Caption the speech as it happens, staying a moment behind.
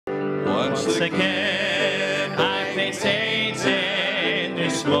Once again, I face Satan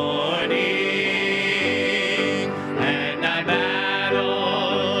this morning, and I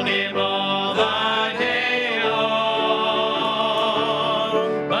battled him all the day long.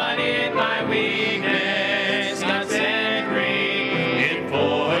 But in my weakness, God sent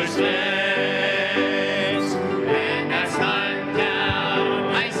reinforcements, and as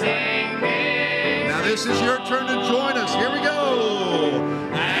sundown, I sang this. Now this is your turn to join us. Here we go.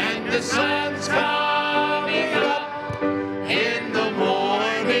 And the sun's coming up in the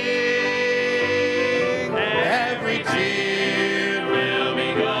morning. Every tear will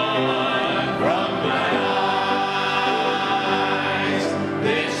be gone from my eyes.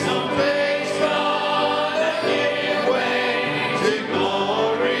 This old face gonna give way to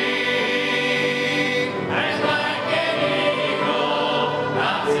glory. And like an eagle,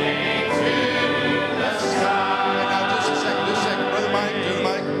 I'll take to the sky. Now just a second, brother Mike, do the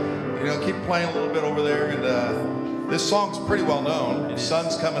mic. You know, keep playing a little bit over there. And this song's pretty well known.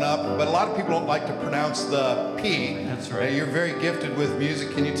 Sun's coming up, but a lot of people don't like to pronounce the P. That's right. You're very gifted with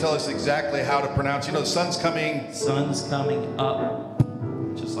music. Can you tell us exactly how to pronounce? You know, the sun's coming. Sun's coming up,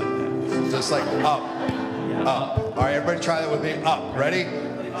 just like that. Just like up, Yeah, up. All right, everybody try that with me. Up, ready?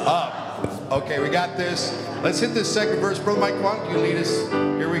 Up. Okay, we got this. Let's hit this second verse. Brother Mike, why don't you lead us?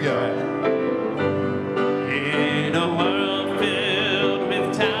 Here we go. In a world filled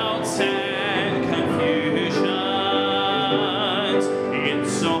with doubts and confusions,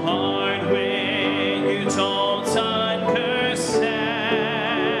 it's so hard when you don't understand.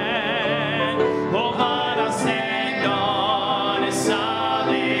 Oh, but I'll stand on a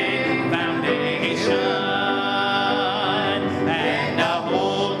solid foundation, and I'll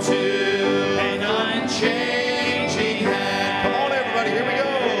hold to an unchanging hand. Come on, everybody, here we go.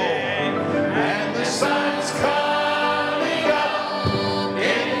 And the sun's coming up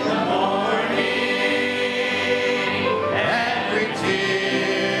in the morning. Every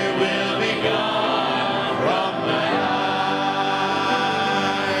tear will be gone from my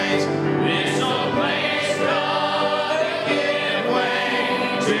eyes. This old place gonna give way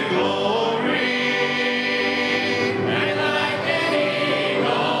to glory. And like an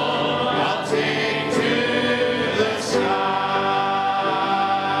eagle, I'll take to the sky.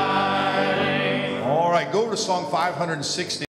 All right, go over to song 560.